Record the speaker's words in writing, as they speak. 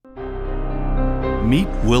Meet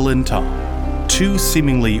Will and Tom, two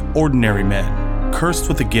seemingly ordinary men, cursed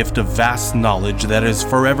with a gift of vast knowledge that is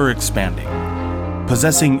forever expanding.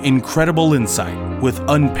 Possessing incredible insight with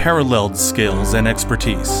unparalleled skills and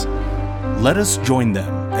expertise. Let us join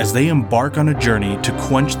them as they embark on a journey to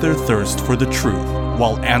quench their thirst for the truth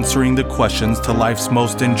while answering the questions to life's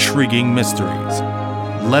most intriguing mysteries.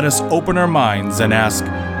 Let us open our minds and ask,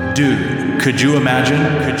 dude, could you imagine?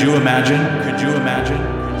 Could you imagine? Could you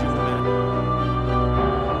imagine?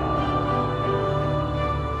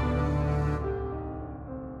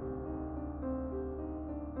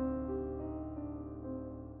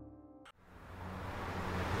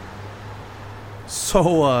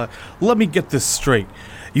 So, let me get this straight.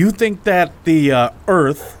 You think that the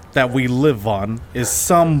Earth that we live on is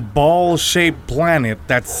some ball-shaped planet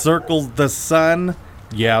that circles the sun?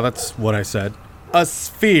 Yeah, that's what I said. A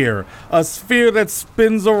sphere that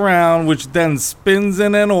spins around, which then spins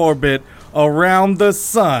in an orbit around the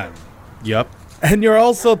sun. Yup. And you're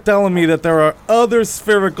also telling me that there are other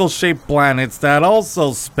spherical-shaped planets that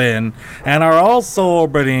also spin and are also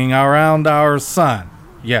orbiting around our sun.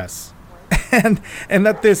 Yes. And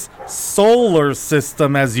that this solar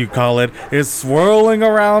system, as you call it, is swirling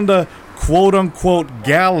around a quote-unquote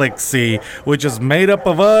galaxy, which is made up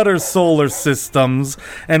of other solar systems,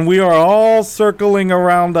 and we are all circling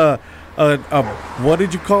around a what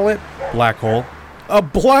did you call it? Black hole. A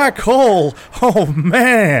black hole! Oh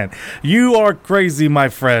man, you are crazy, my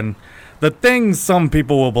friend. The things some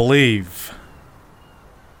people will believe.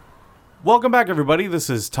 Welcome back, everybody. This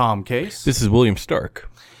is Tom Case. This is William Stark.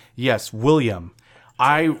 Yes, William.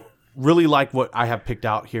 I really like what I have picked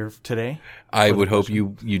out here today. I would hope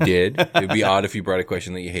you did. It would be odd if you brought a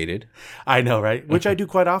question that you hated. I know, right? Which I do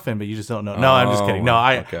quite often, but you just don't know. No, I'm just kidding. No,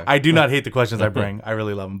 I do not hate the questions I bring. I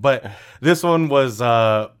really love them. But this one was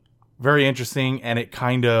very interesting, and it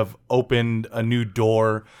kind of opened a new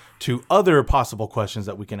door to other possible questions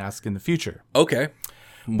that we can ask in the future. Okay.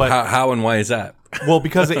 But how and why is that? Well,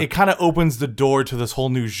 because it kind of opens the door to this whole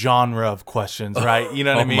new genre of questions, right? You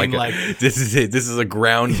know what I mean? My God. Like, this is it. This is a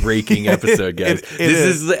groundbreaking episode, guys. This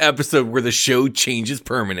is the episode where the show changes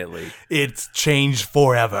permanently. It's changed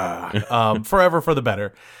forever, forever for the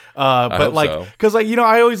better. But like, because like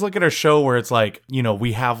I always look at our show where it's like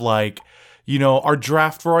we have like our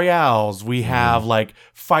draft royales, we have like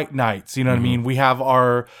fight nights. You know what I mean? We have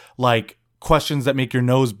our like questions that make your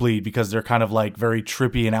nose bleed because they're kind of like very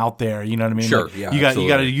trippy and out there. You know what I mean? Sure. Like, yeah. You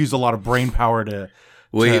got to use a lot of brain power to.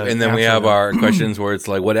 And then we have our questions where it's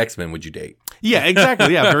like, what X-Men would you date? Yeah,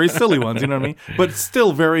 exactly. Yeah, very silly ones. You know what I mean? But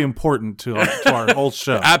still very important to our whole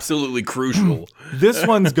show. Absolutely crucial. This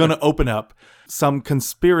one's gonna open up some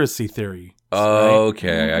conspiracy theory.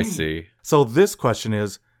 Okay, I see. So this question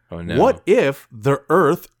is, no. What if the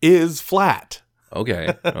Earth is flat?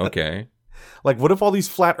 Okay. Like, what if all these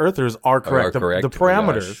flat earthers are correct? The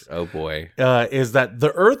parameters, oh boy, is that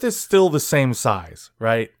the Earth is still the same size,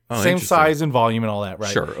 right? Same size and volume and all that,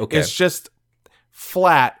 right? Sure, okay. It's just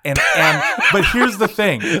flat, and but here's the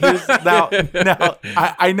thing. Now,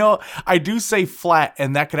 I know I do say flat,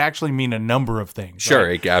 and that could actually mean a number of things. Sure,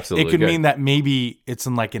 right? Absolutely. It could mean that maybe it's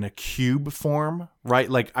in a cube form, right?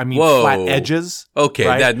 Like flat edges. Okay,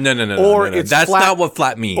 right? No. Or no. it's that's flat, not what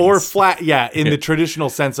flat means. Or flat, yeah, in the traditional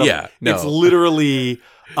sense of it's literally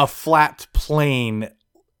a flat plane.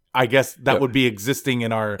 I guess that would be existing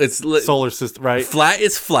in our solar system, right? Flat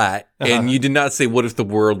is flat, and you did not say, what if the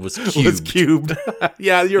world was cubed? Was cubed.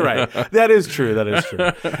 Yeah, you're right. That is true.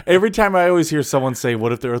 Every time I always hear someone say,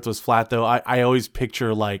 what if the Earth was flat, though, I always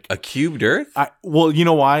picture like... A cubed Earth? Well, you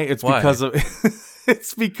know why? Because of...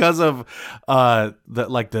 It's because of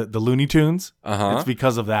the Looney Tunes. It's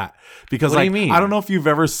because of that. Because what do you mean? I don't know if you've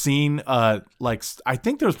ever seen I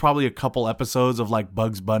think there's probably a couple episodes of like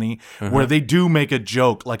Bugs Bunny where they do make a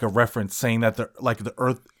joke, like a reference saying that the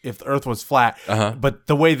Earth, if the Earth was flat, but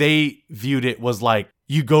the way they viewed it was like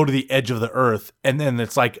you go to the edge of the Earth and then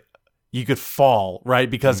it's like you could fall, right?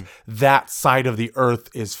 Because that side of the Earth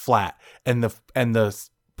is flat and the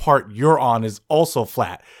part you're on is also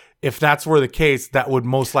flat. If that's were the case, that would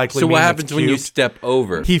most likely. So mean what happens when you step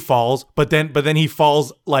over? He falls, but then he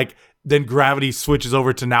falls like then gravity switches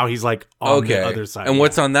over to now he's like on the other side. And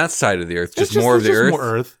what's on that side of the Earth? Just more of the Earth? More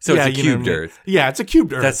Earth. So it's a cubed Earth. Yeah, it's a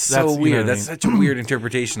cubed Earth. That's so weird. That's such a weird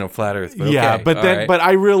interpretation of flat Earth. But but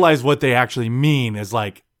I realize what they actually mean is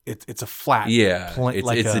like it's a flat. Yeah,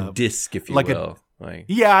 it's a disc, if you will. I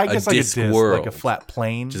guess like a disc, world, like a flat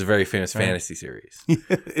plane. Which is a very famous fantasy series.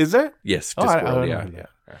 Is there? Yes, Discworld. Yeah.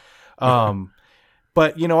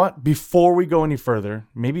 But you know what? Before we go any further,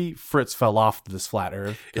 maybe Fritz fell off this flat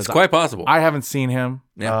Earth. It's quite possible. I haven't seen him.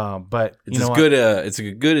 Yeah. But it's you know as good. It's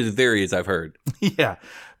as good a theory as I've heard. Yeah.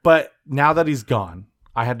 But now that he's gone,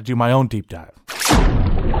 I had to do my own deep dive.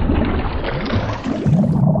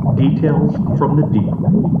 Details from the deep.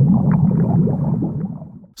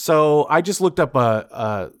 So I just looked up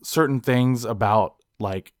certain things about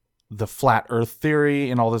like the flat Earth theory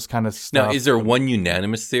and all this kind of stuff. Now, is there one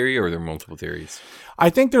unanimous theory or are there multiple theories? I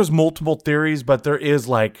think there's multiple theories, but there is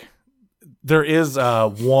one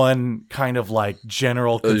kind of like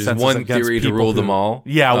general consensus. There's one theory to rule them all?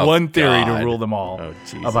 Yeah, one theory God. to rule them all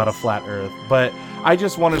Jesus. about a flat Earth. But I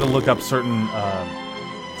just wanted to look up certain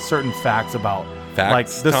facts about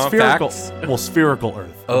Facts, like the Tom, spherical, facts? spherical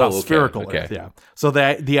Earth. Oh, about okay, spherical okay. Earth. Yeah. So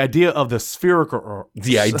the idea of the spherical Earth.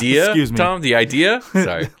 The idea, excuse me, Tom. The idea.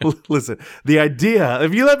 Sorry. Listen, the idea.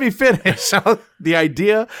 If you let me finish, the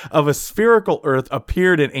idea of a spherical Earth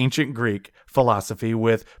appeared in ancient Greek philosophy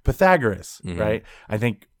with Pythagoras. Mm-hmm. Right. I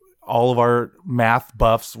think all of our math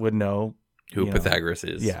buffs would know Who Pythagoras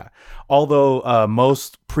is. Yeah. Although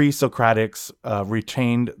most pre-Socratics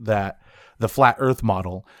retained that the flat Earth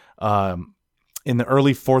model. In the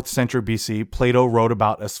early 4th century BC, Plato wrote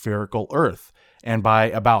about a spherical Earth. And by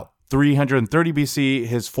about 330 BC,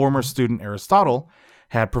 his former student Aristotle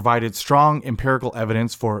had provided strong empirical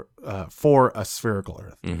evidence for a spherical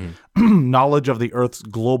Earth. Mm-hmm. Knowledge of the Earth's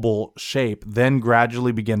global shape then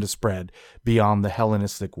gradually began to spread beyond the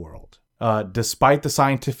Hellenistic world. Despite the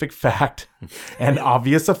scientific fact and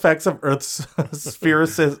obvious effects of Earth's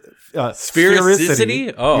sphericity.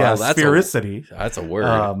 Oh, yeah, that's sphericity. That's a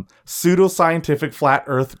word. Pseudoscientific flat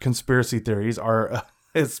Earth conspiracy theories are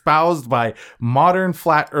espoused by modern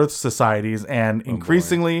flat Earth societies and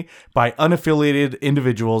increasingly by unaffiliated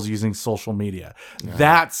individuals using social media.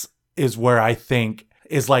 That is where I think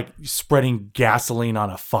is like spreading gasoline on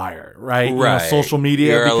a fire, right? You know, social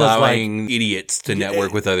media. You're because allowing idiots to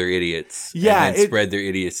network with other idiots. Yeah, and then spread their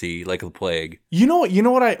idiocy like a plague. You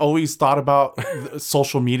know what I always thought about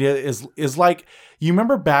social media is like, you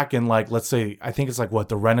remember back in like, let's say, I think it's like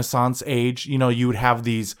the Renaissance age, you know, you would have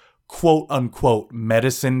these quote unquote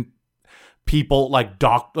medicine people, like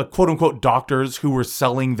quote unquote doctors who were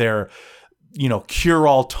selling their, you know,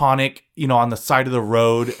 cure-all tonic, you know, on the side of the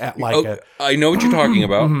road at like I know what you're talking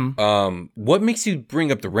about. Mm-hmm. What makes you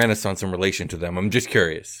bring up the Renaissance in relation to them? I'm just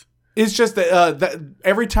curious. It's just that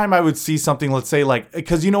every time I would see something, let's say like,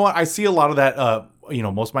 because you know what, I see a lot of that, you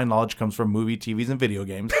know, most of my knowledge comes from movie, TVs, and video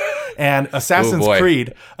games. And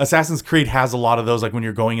Assassin's Creed has a lot of those, like when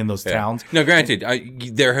you're going in those towns. Now, granted,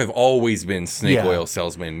 there have always been snake oil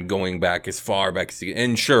salesmen going back as far back as,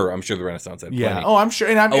 and sure, I'm sure the Renaissance had plenty. Oh, I'm sure,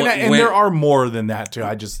 and there are more than that too.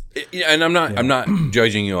 And I'm not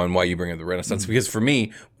judging you on why you bring up the Renaissance, because for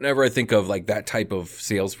me, whenever I think of like that type of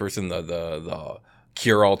salesperson, the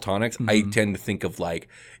cure-all tonics, I tend to think of like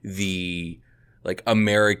the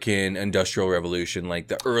American Industrial Revolution, like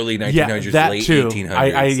the early 1900s, late too.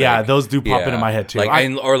 1800s. Those do pop into my head too.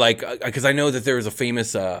 Because I know that there was a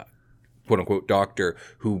famous quote unquote doctor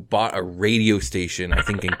who bought a radio station. I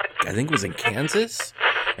think it was in Kansas,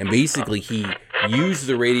 and basically he used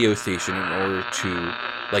the radio station in order to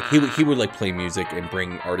he would like play music and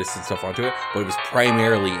bring artists and stuff onto it, but it was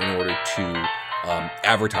primarily in order to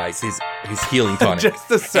advertise his healing tonic. Just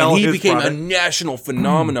to sell and he his became product. a national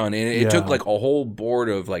phenomenon, and it took like a whole board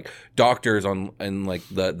of like doctors and like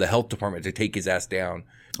the health department to take his ass down,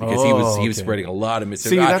 because he was spreading a lot of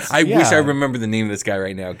misinformation. I wish I remember the name of this guy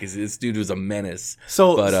right now, because this dude was a menace.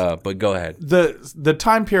 So, but go ahead. The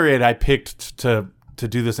time period I picked to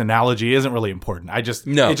do this analogy isn't really important. You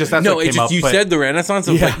said the Renaissance.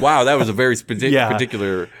 I was like, wow, that was a very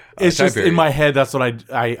particular. time It's just period. in my head. That's what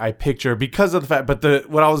I picture because of the fact. But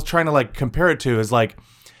what I was trying to like compare it to is like,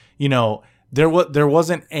 you know, there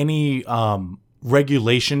wasn't any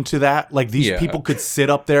regulation to that. Like these people could sit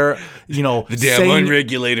up there, you know, the damn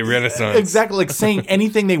unregulated Renaissance. Exactly, like saying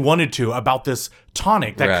anything they wanted to about this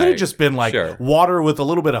tonic that could have just been like water with a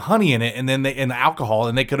little bit of honey in it, and then and alcohol,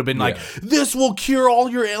 and they could have been like, this will cure all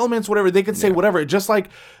your ailments, whatever. They could say whatever. Just like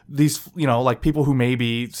these, you know, like people who may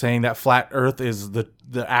be saying that flat Earth is the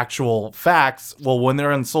actual facts. Well, when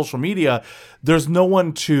they're on social media, there's no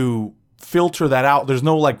one to filter that out. There's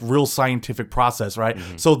no like real scientific process, right?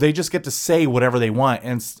 So they just get to say whatever they want,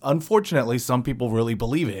 and unfortunately some people really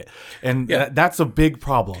believe it, and that's a big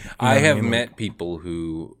problem. I have met people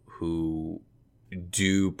who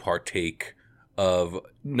do partake of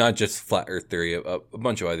not just flat Earth theory, a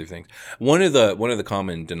bunch of other things. One of the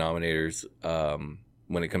common denominators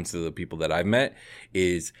when it comes to the people that I've met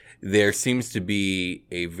is there seems to be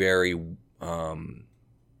a very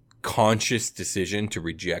conscious decision to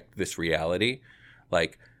reject this reality.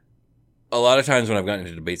 Like, a lot of times when I've gotten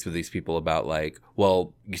into debates with these people about like,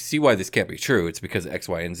 well, you see why this can't be true. It's because of X,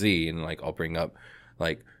 Y, and Z. And like, I'll bring up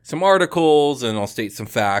like some articles and I'll state some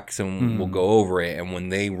facts and we'll go over it. And when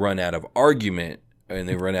they run out of argument and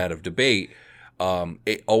they run out of debate,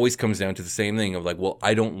 it always comes down to the same thing of like, well,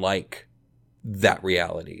 I don't like that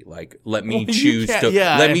reality. Like, let me choose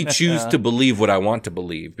to believe what I want to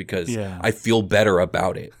believe because I feel better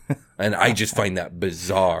about it. And I just find that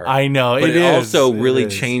bizarre. I know. But it also really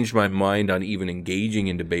changed my mind on even engaging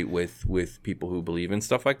in debate with people who believe in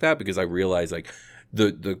stuff like that, because I realized like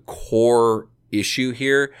the core issue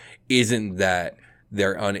here isn't that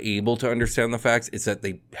they're unable to understand the facts. It's that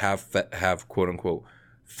they have quote unquote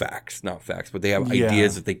facts, not facts, but they have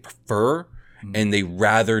ideas that they prefer. And they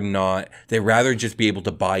rather just be able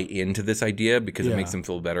to buy into this idea because it makes them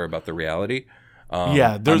feel better about the reality.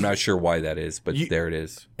 I'm not sure why that is, but there it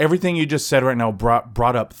is. Everything you just said right now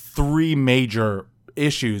brought up three major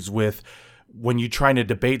issues with when you're trying to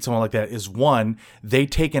debate someone like that. Is one, they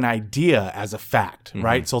take an idea as a fact,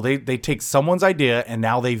 right? So they take someone's idea and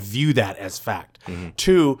now they view that as fact.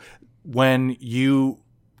 Two, when you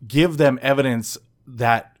give them evidence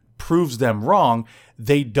that proves them wrong,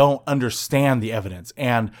 they don't understand the evidence.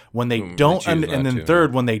 And when they don't, and then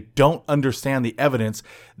third, when they don't understand the evidence,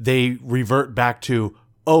 they revert back to,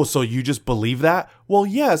 oh, so you just believe that? Well,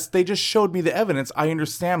 yes, they just showed me the evidence. I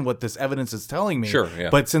understand what this evidence is telling me. Sure,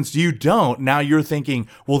 yeah. But since you don't, now you're thinking,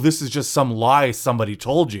 well, this is just some lie somebody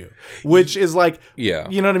told you, which is like, you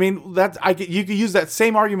know what I mean? You could use that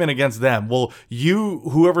same argument against them. Well,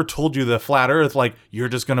 whoever told you the flat Earth, like, you're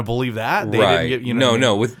just going to believe that? They right. Didn't get,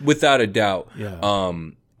 No, without a doubt. Yeah.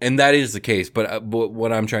 And that is the case. But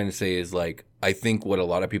what I'm trying to say is, like, I think what a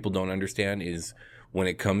lot of people don't understand is when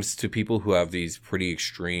it comes to people who have these pretty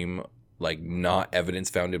extreme, like, not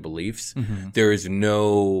evidence-founded beliefs, there is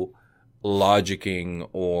no logicking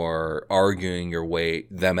or arguing your way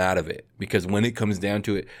them out of it. Because when it comes down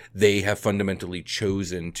to it, they have fundamentally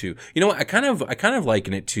chosen to, you know what, I kind of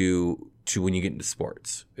liken it to when you get into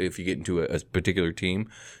sports, if you get into a particular team.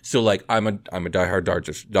 So like I'm a diehard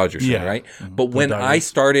Dodgers fan, right? But when I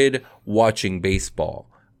started watching baseball,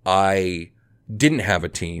 I didn't have a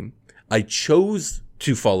team. I chose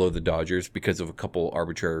to follow the Dodgers because of a couple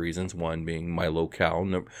arbitrary reasons. One being my locale.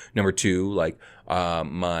 Number two, like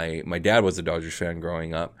my dad was a Dodgers fan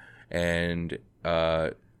growing up, and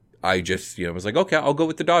I just was like, okay, I'll go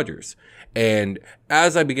with the Dodgers. And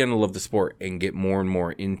as I began to love the sport and get more and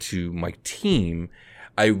more into my team,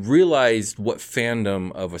 I realized what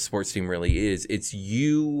fandom of a sports team really is. It's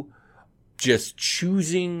you just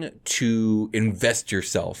choosing to invest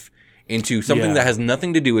yourself into something that has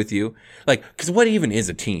nothing to do with you. Like, because what even is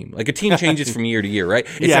a team? Like, a team changes from year to year, right?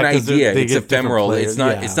 It's an idea. It's ephemeral. It's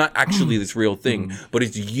not actually this real thing, but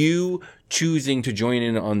it's you choosing to join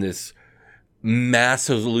in on this mass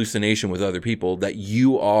hallucination with other people that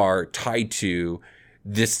you are tied to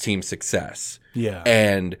this team's success. Yeah.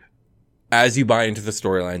 And as you buy into the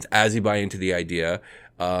storylines, as you buy into the idea,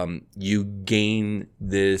 you gain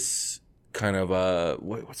this kind of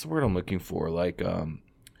what's the word I'm looking for? Like,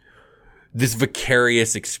 this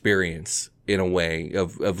vicarious experience in a way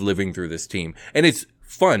of living through this team. And it's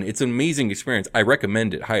fun. It's an amazing experience. I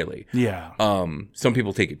recommend it highly. Yeah. Some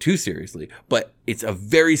people take it too seriously, but it's a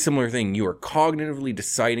very similar thing. You are cognitively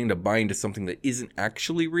deciding to buy into something that isn't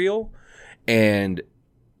actually real and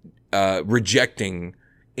rejecting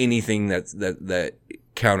anything that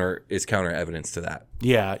counter evidence to that.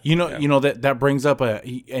 Yeah, that brings up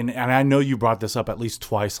and I know you brought this up at least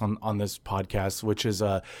twice on this podcast, which is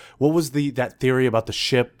what was that theory about the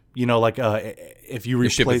ship? If you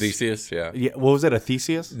replace the ship of Theseus, yeah. What was it? A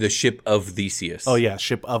Theseus? The ship of Theseus. Oh yeah,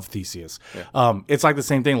 ship of Theseus. Yeah. It's like the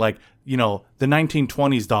same thing. Like the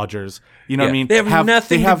 1920s Dodgers. You know what I mean? They have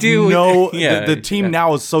nothing to do with the team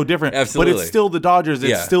now is so different. Absolutely. But it's still the Dodgers.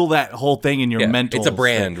 It's still that whole thing in your mental. It's a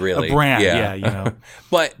brand, really. A brand. Yeah.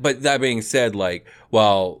 But that being said, like,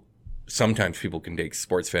 while sometimes people can take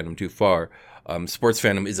sports fandom too far, sports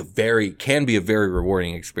fandom can be a very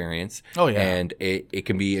rewarding experience. Oh yeah. And it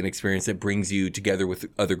can be an experience that brings you together with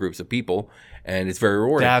other groups of people, and it's very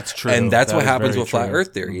rewarding. That's true. And that's what happens with Flat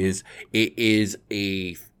Earth Theory is it is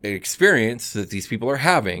an experience that these people are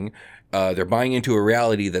having. They're buying into a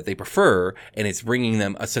reality that they prefer, and it's bringing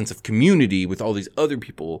them a sense of community with all these other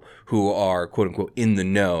people who are quote unquote in the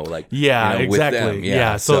know. Like, exactly. With them.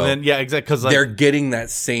 Yeah. So then, exactly. Because they're getting that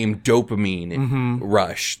same dopamine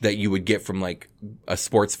rush that you would get from like a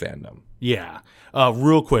sports fandom. Yeah.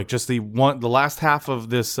 Real quick, just the last half of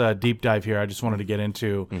this deep dive here, I just wanted to get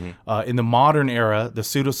into. In the modern era, the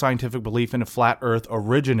pseudoscientific belief in a flat Earth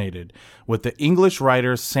originated with the English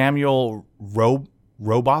writer Samuel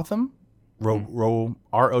Rowbotham, Rowbotham,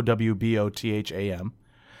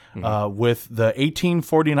 with the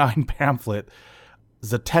 1849 pamphlet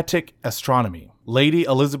Zetetic Astronomy. Lady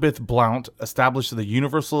Elizabeth Blount established the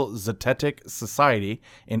Universal Zetetic Society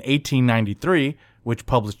in 1893, which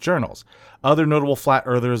published journals. Other notable flat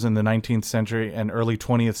earthers in the 19th century and early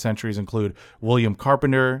 20th centuries include William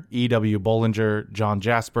Carpenter, E.W. Bollinger, John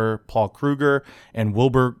Jasper, Paul Kruger, and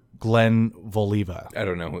Wilbur Glenn Voliva. I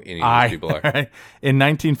don't know who any of these people are. In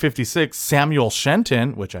 1956, Samuel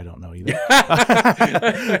Shenton, which I don't know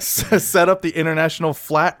either, set up the International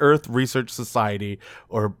Flat Earth Research Society,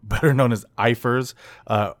 or better known as IFERS,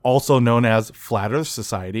 also known as Flat Earth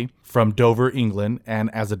Society, from Dover, England,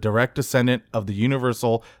 and as a direct descendant of the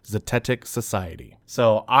Universal Zetetic Society.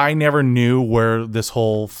 So I never knew where this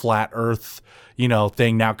whole flat Earth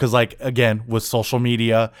thing now, because again, with social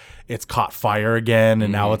media, it's caught fire again,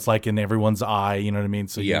 and now it's in everyone's eye, you know what I mean?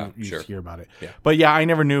 So you just hear about it. Yeah. But yeah, I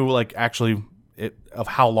never knew actually of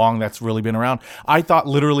how long that's really been around. I thought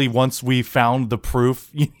literally once we found the proof,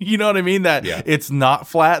 you know what I mean, that it's not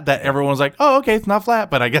flat, that everyone's like, oh, okay, it's not flat,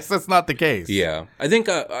 but I guess that's not the case. Yeah. I think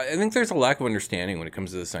there's a lack of understanding when it comes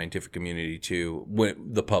to the scientific community too,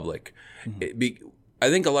 the public. I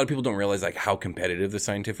think a lot of people don't realize how competitive the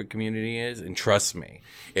scientific community is. And trust me,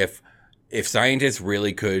 if scientists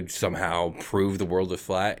really could somehow prove the world is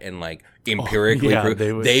flat and empirically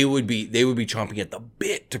prove, they would be chomping at the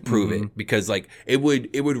bit to prove it, because it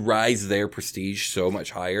would rise their prestige so much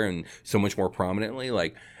higher and so much more prominently.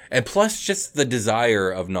 And plus, just the desire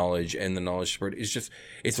of knowledge and the knowledge spread is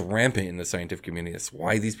it's rampant in the scientific community. That's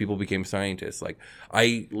why these people became scientists.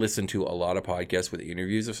 I listen to a lot of podcasts with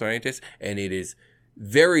interviews of scientists, and it is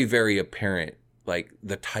very, very apparent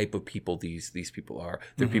the type of people these people are.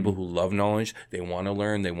 They're people who love knowledge, they want to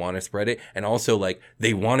learn, they want to spread it, and also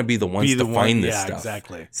they want to be the ones to find this stuff.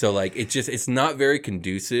 Exactly. So it's not very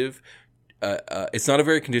conducive. It's not a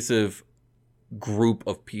very conducive group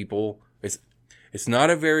of people. It's not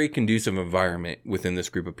a very conducive environment within this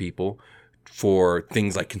group of people for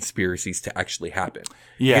things like conspiracies to actually happen.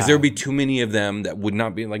 Yeah. Because there would be too many of them that would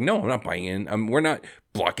not be no, I'm not buying in. We're not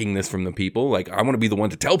blocking this from the people. I want to be the one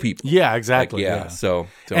to tell people. Yeah, exactly. So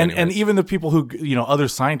and even the people who, other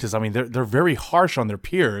scientists, I mean, they're very harsh on their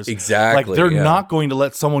peers. Exactly. They're not going to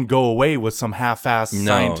let someone go away with some half-assed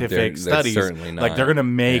scientific studies. They're certainly not. They're going to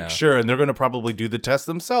make sure, and they're going to probably do the test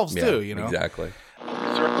themselves too, Exactly.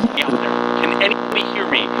 Can anybody hear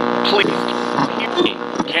me? Please hear me.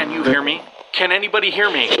 Can you hear me? Can anybody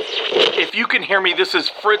hear me? If you can hear me, this is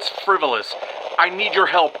Fritz Frivolous. I need your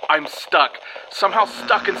help. I'm stuck. Somehow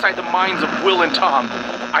stuck inside the minds of Will and Tom.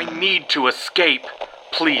 I need to escape.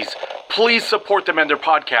 Please support them and their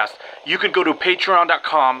podcast. You can go to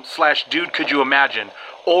patreon.com/dudecouldyouimagine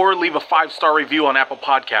or leave a 5-star review on Apple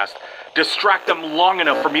Podcast. Distract them long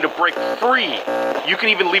enough for me to break free. You can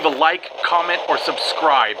even leave a like, comment, or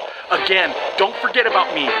subscribe. Again, don't forget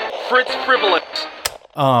about me, Fritz Frivolous.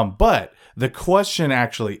 But the question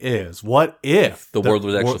actually is, what if the world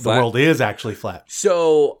was actually flat? The world is actually flat.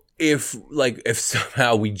 So if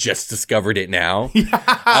somehow we just discovered it now,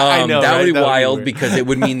 I know, that right? would be That wild, weird. because it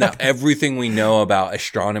would mean that everything we know about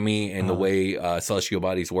astronomy and the way celestial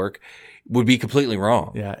bodies work would be completely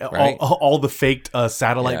wrong. Yeah, right? all the faked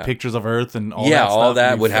satellite pictures of Earth and all that stuff. All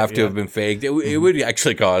that would have to have been faked. It would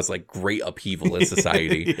actually cause great upheaval in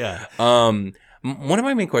society. One of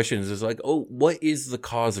my main questions is what is the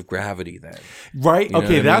cause of gravity then? Right.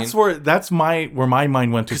 Okay. That's where my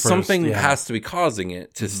mind went to first. Something has to be causing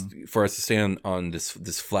it for us to stay on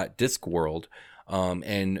this flat disk world.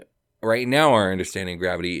 And right now, our understanding of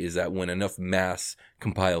gravity is that when enough mass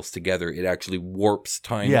compiles together, it actually warps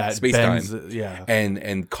space time,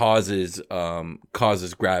 and causes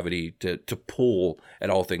gravity to pull at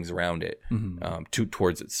all things around it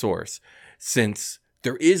towards its source. Since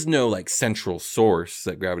there is no central source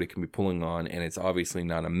that gravity can be pulling on, and it's obviously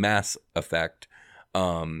not a mass effect.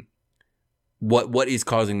 What is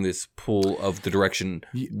causing this pull of the direction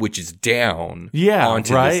which is down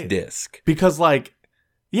onto this disk? Because that's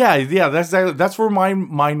where my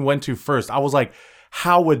mind went to first. I was like,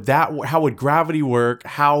 how would gravity work?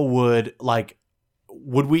 How would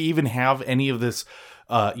would we even have any of this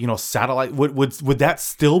satellite, would that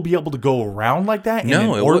still be able to go around like that in an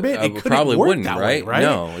No, orbit? it probably wouldn't, right? Right?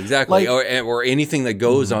 No, exactly. Like- Or anything that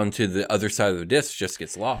goes onto the other side of the disc just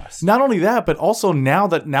gets lost. Not only that, but also now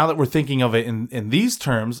that we're thinking of it in these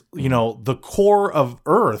terms, the core of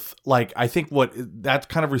Earth, like I think that's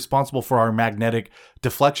kind of responsible for our magnetic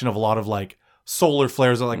deflection of a lot of like solar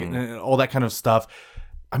flares, like and all that kind of stuff.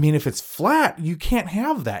 I mean, if it's flat, you can't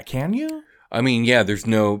have that, can you? I mean, yeah, there's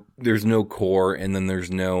no core, and then there's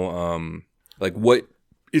no like what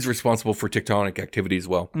is responsible for tectonic activity as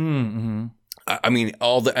well. Mm-hmm. I mean,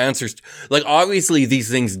 all the answers, like obviously these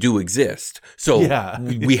things do exist, so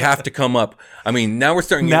we have to come up. I mean, now we're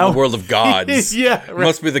starting in the world of gods. Yeah, right.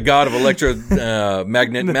 Must be the god of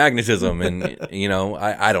magnetism, and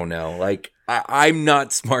I don't know. Like I'm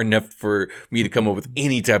not smart enough for me to come up with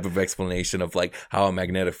any type of explanation of like how a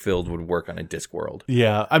magnetic field would work on a disk world.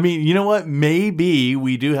 Yeah, I mean, you know what? Maybe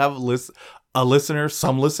we do have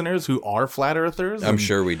some listeners who are flat earthers. I'm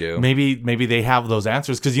sure we do. Maybe they have those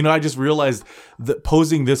answers, because I just realized that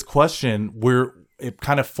posing this question, it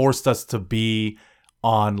kind of forced us to be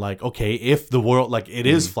on like, okay, if the world, like, it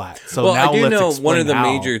is flat. So well, now I do let's know explain one of the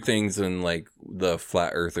how. major things in like the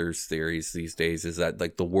flat earthers theories these days is that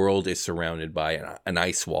like the world is surrounded by an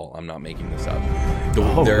ice wall. I'm not making this up.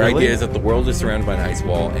 Their really? idea is that the world is surrounded by an ice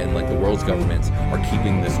wall, and like the world's governments are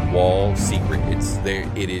keeping this wall secret. It's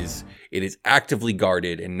there. It is actively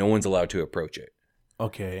guarded, and no one's allowed to approach it.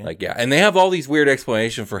 Okay. Like, yeah. And they have all these weird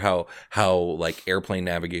explanations for how like airplane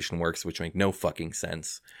navigation works, which make no fucking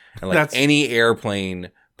sense. And like any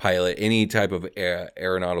airplane pilot, any type of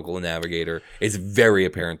aeronautical navigator, it's very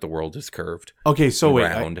apparent the world is curved. Okay, so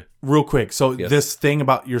round. Real quick. So this thing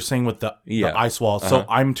about you're saying with the ice wall. So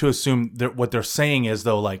I'm to assume that what they're saying is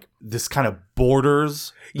though, like this kind of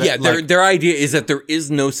borders. Their idea is that there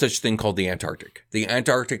is no such thing called the Antarctic. The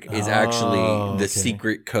Antarctic is actually the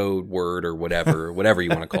secret code word or whatever you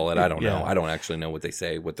want to call it. I don't know. I don't actually know what they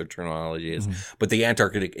say, what their terminology is. But the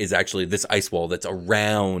Antarctic is actually this ice wall that's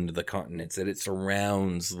around the continents, that it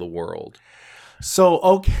surrounds the world. So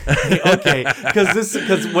okay, because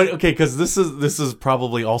this is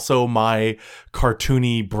probably also my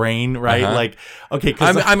cartoony brain, right? Like, okay,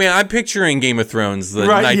 I'm picturing Game of Thrones, the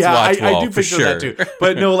Night's Watch wall, I do picture that too.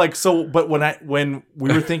 But no, like but when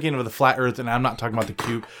we were thinking of the flat Earth, and I'm not talking about the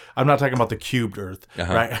cube, I'm not talking about the cubed Earth,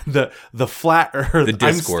 right? The flat Earth, the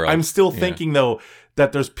disc world. I'm still thinking though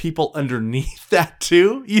that there's people underneath that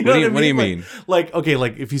too. You know what I mean? What do you mean? Like okay,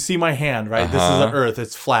 like if you see my hand, right? This is the Earth.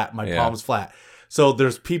 It's flat. My palm's flat. So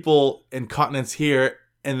there's people in continents here,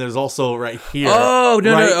 and there's also right here. Oh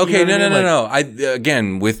no, right? no, okay, no. I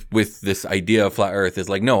again with this idea of flat Earth is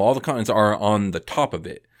like no, all the continents are on the top of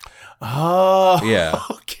it. Oh, yeah.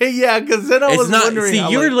 Okay, yeah, because then I was wondering. See,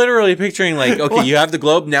 you're literally picturing like, okay, you have the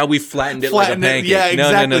globe. Now we've flattened it like a pancake. Yeah,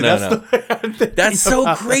 exactly. No. That's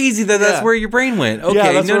so crazy that's where your brain went.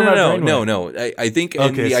 Okay, no. I think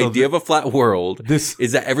the idea of a flat world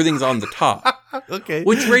is that everything's on the top. Okay.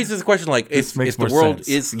 Which raises the question, like, if the world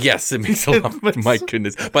is... Yes, it makes a lot. My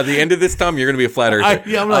goodness. By the end of this, Tom, you're going to be a flat earther.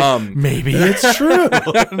 I'm like, maybe it's true.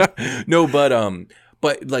 No,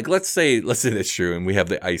 but like, let's say that's true, and we have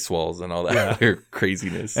the ice walls and all that other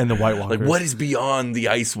craziness. And the White Walkers. Like, what is beyond the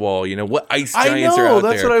ice wall? What ice giants are out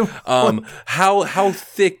there? What how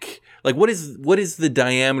thick... Like, what is the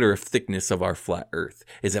diameter of thickness of our flat Earth?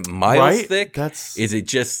 Is it miles thick? Is it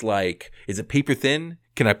just like... Is it paper thin?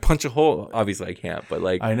 Can I punch a hole? Obviously, I can't. But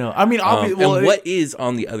like, I know. I mean, and what is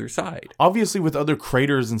on the other side? Obviously, with other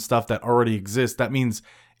craters and stuff that already exist, that means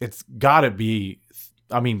it's got to be.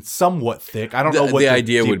 I mean, somewhat thick. I don't know what the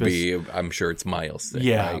idea would be. I'm sure it's miles thick.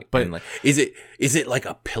 Yeah, right? but and like, is it like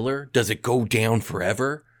a pillar? Does it go down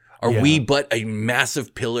forever? Are we but a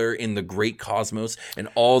massive pillar in the great cosmos, and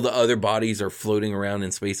all the other bodies are floating around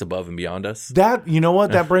in space above and beyond us? That, you know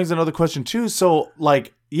what? That brings another question too. So,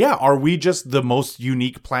 like, yeah, are we just the most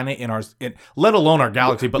unique planet let alone our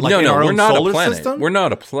galaxy, but like in our own solar system? We're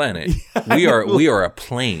not a planet. We are a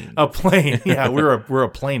plane. A plane. Yeah, we're a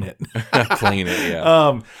planet. A planet.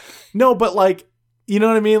 Yeah. No, but like, you know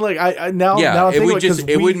what I mean? Like, now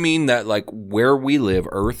it would mean that like where we live,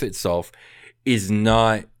 Earth itself, is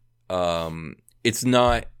not. It's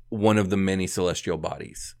not one of the many celestial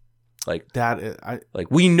bodies. Like that,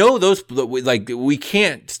 we know those. Like we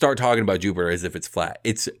can't start talking about Jupiter as if it's flat.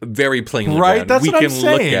 It's very plainly right. round. That's we what can I'm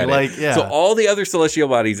saying. Look at like, it. yeah. So all the other celestial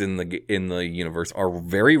bodies in the universe are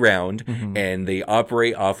very round, and they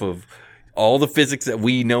operate off of all the physics that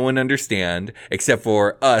we know and understand, except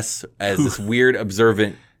for us as this weird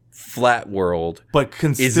observant flat world, but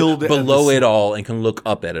can still below it all and can look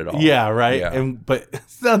up at it all. Yeah, right. Yeah. But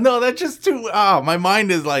no, that's just too. My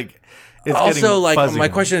mind is like, It's also, getting like, fuzzy my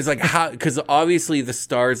now. question is, like, how, because obviously the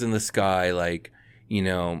stars in the sky, like, you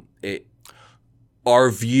know,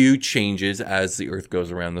 our view changes as the Earth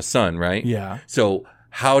goes around the sun, right? Yeah. So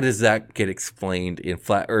how does that get explained in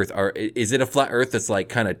flat Earth? Is it a flat Earth that's like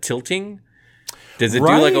kind of tilting? Does it do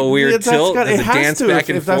like a weird tilt? Does it dance back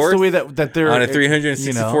and if forth? That's the way that they're on a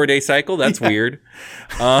 364-day cycle? That's weird.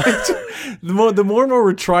 The more and more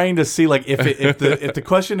we're trying to see, like, if the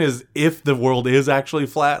question is if the world is actually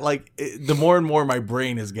flat, like, the more and more my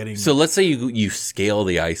brain is getting. So let's say you scale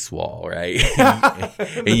the ice wall, right?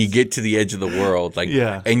 And you get to the edge of the world, like,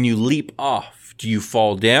 and you leap off. Do you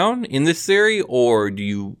fall down in this theory, or do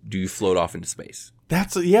you float off into space?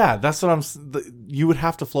 That's what you would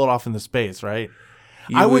have to float off into space, right?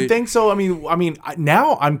 I would think so. I mean,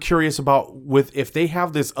 now I'm curious about if they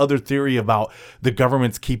have this other theory about the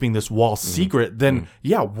government's keeping this wall secret, then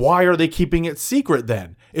why are they keeping it secret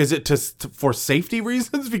then? Is it for safety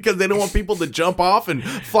reasons because they don't want people to jump off and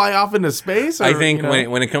fly off into space? Or, I think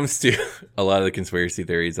when it comes to a lot of the conspiracy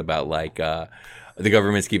theories about like the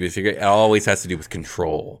government's keeping it secret, it always has to do with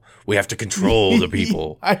control. We have to control the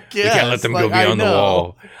people. I guess. We can't let them go beyond the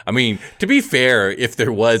wall. I mean, to be fair, if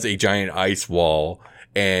there was a giant ice wall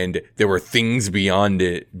and there were things beyond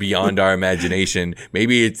it, beyond our imagination,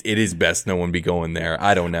 maybe it is best no one be going there.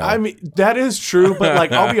 I don't know. I mean, that is true, but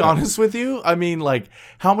like, I'll be honest with you. I mean, like,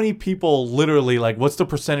 how many people literally, like, what's the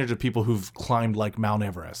percentage of people who've climbed like Mount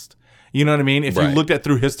Everest? You know what I mean? If you looked at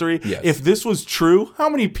through history, if this was true, how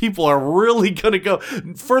many people are really going to go?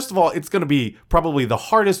 First of all, it's going to be probably the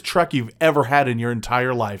hardest trek you've ever had in your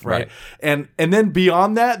entire life, right? And then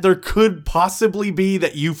beyond that, there could possibly be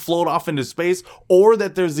that you float off into space, or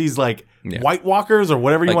that there's these like White Walkers or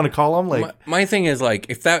whatever you want to call them. Like, my thing is, like,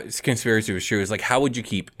 if that conspiracy was true, is like, how would you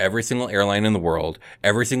keep every single airline in the world,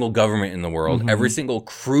 every single government in the world, every single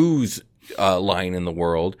cruise line in the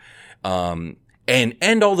world,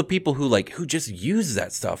 and all the people who just use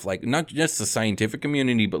that stuff, like, not just the scientific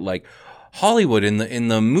community, but like Hollywood in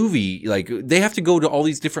the movie, like, they have to go to all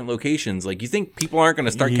these different locations. Like, you think people aren't going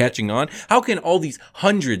to start catching on? How can all these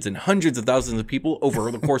hundreds and hundreds of thousands of people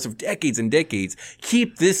over the course of decades and decades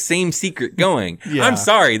keep this same secret going? I'm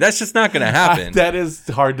sorry, that's just not going to happen. That is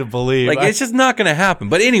hard to believe. Like, it's just not going to happen.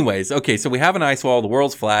 But anyways, okay, so we have an ice wall. The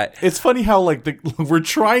world's flat. It's funny how like we're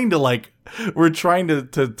trying to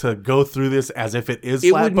go through this as if it is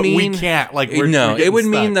flat, but we can't. Like, it would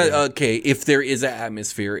mean that okay, if there is an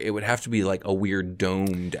atmosphere, it would have to be like a weird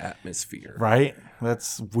domed atmosphere, right?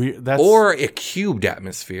 That's weird. Or a cubed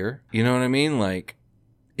atmosphere. You know what I mean? Like,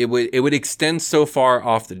 it would extend so far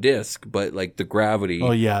off the disk, but like the gravity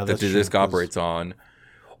that the disk operates on.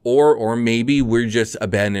 Or maybe we're just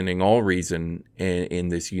abandoning all reason in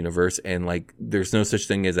this universe, and like there's no such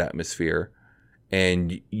thing as atmosphere.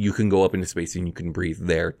 And you can go up into space and you can breathe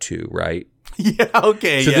there too, right? Yeah,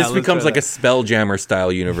 okay. So this becomes like a Spelljammer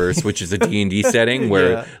style universe, which is a D&D setting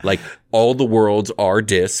where like all the worlds are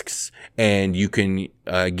discs, and you can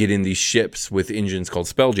get in these ships with engines called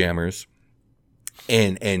Spelljammers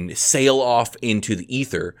and sail off into the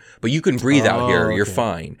ether, but you can breathe out here. You're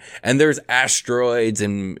fine. And there's asteroids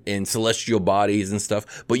and celestial bodies and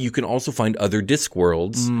stuff, but you can also find other disc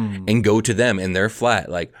worlds and go to them, and they're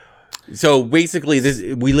flat. Like, so basically,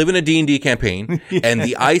 we live in a D&D campaign, and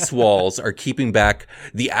the ice walls are keeping back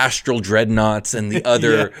the astral dreadnoughts and the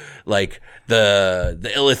other, like, the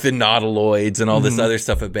Illithid nautiloids and all this other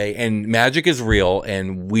stuff at bay. And magic is real,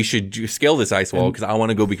 and we should scale this ice wall because I want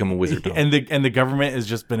to go become a wizard. And the government has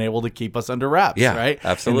just been able to keep us under wraps, right?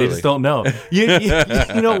 Absolutely. And they just don't know.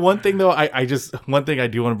 You know, one thing, though, one thing I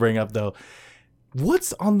do want to bring up, though,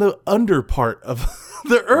 what's on the under part of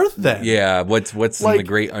the Earth then? Yeah, what's in the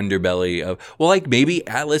great underbelly of? Well, like, maybe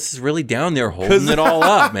Atlas is really down there holding it all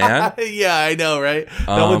up, man. Yeah, I know, right?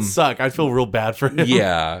 That would suck. I feel real bad for him.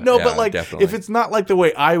 Yeah, but like, definitely. If it's not like the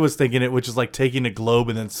way I was thinking it, which is like taking a globe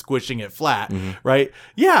and then squishing it flat, right?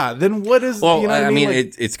 Yeah, then what is? Well, you know what I mean,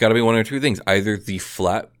 like, it's got to be one or two things. Either the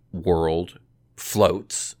flat world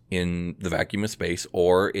floats in the vacuum of space,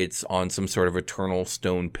 or it's on some sort of eternal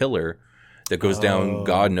stone pillar that goes down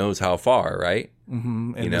God knows how far, right?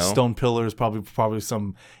 Mm-hmm. And the stone pillar is probably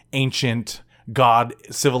some ancient god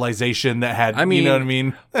civilization that had, you know what I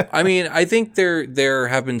mean? I mean, I think there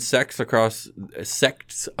have been sects across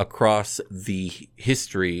the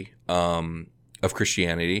history of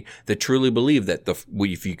Christianity that truly believe that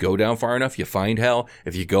if you go down far enough, you find hell.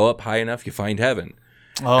 If you go up high enough, you find heaven.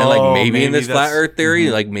 And like maybe in this flat Earth theory,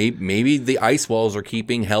 like maybe the ice walls are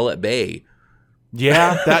keeping hell at bay.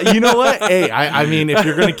 Yeah, that, you know what? Hey, I mean, if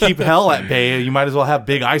you're going to keep hell at bay, you might as well have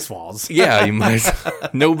big ice walls. Yeah, you might.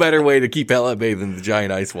 No better way to keep hell at bay than the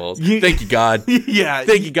giant ice walls. Thank you, God. Yeah.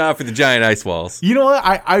 Thank you, God, for the giant ice walls. You know what?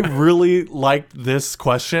 I really liked this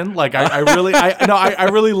question. Like, I really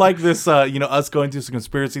like this, us going through some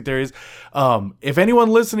conspiracy theories. If anyone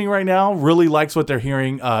listening right now really likes what they're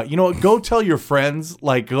hearing, you know what? Go tell your friends,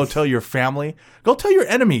 like, go tell your family, go tell your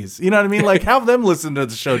enemies. You know what I mean? Like, have them listen to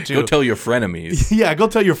the show too. Go tell your frenemies. Yeah, go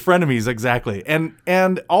tell your frenemies, exactly.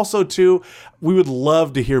 And also too, we would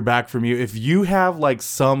love to hear back from you. If you have like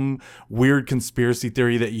some weird conspiracy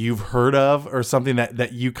theory that you've heard of or something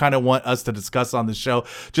that you kind of want us to discuss on the show,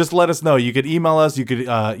 just let us know. You could email us, you could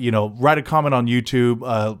write a comment on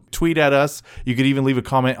YouTube, tweet at us. You could even leave a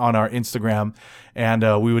comment on our Instagram, and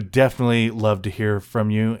we would definitely love to hear from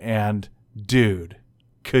you. And dude,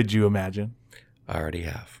 could you imagine? I already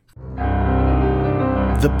have.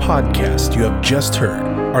 The podcast you have just heard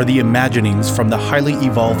are the imaginings from the highly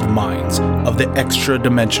evolved minds of the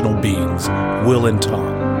extra-dimensional beings, Will and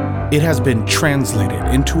Tom. It has been translated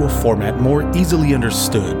into a format more easily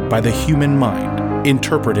understood by the human mind.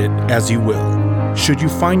 Interpret it as you will. Should you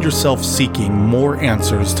find yourself seeking more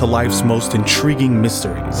answers to life's most intriguing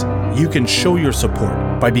mysteries, you can show your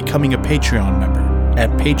support by becoming a Patreon member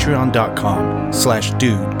at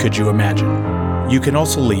patreon.com/dude-could-you-imagine. You can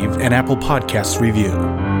also leave an Apple Podcast review.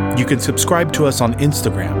 You can subscribe to us on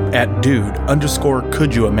Instagram at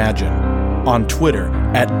dude_could-you-imagine, on Twitter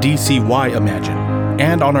at DCYimagine,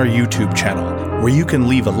 and on our YouTube channel, where you can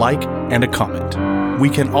leave a like and a comment. We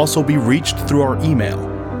can also be reached through our email,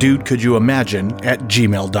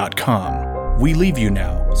 dudecouldyoumagine@gmail.com. We leave you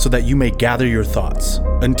now so that you may gather your thoughts,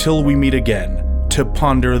 until we meet again, to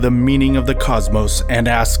ponder the meaning of the cosmos and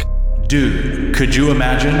ask, dude, could you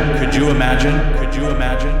imagine? Could you imagine? Could you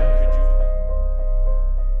imagine?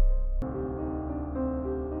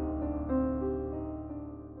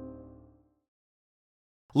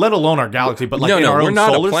 Let alone our galaxy, but like in our own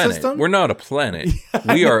solar system? We're not a planet.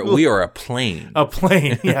 We are a plane. A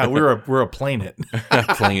plane. Yeah, we're a planet.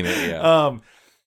 A planet, yeah.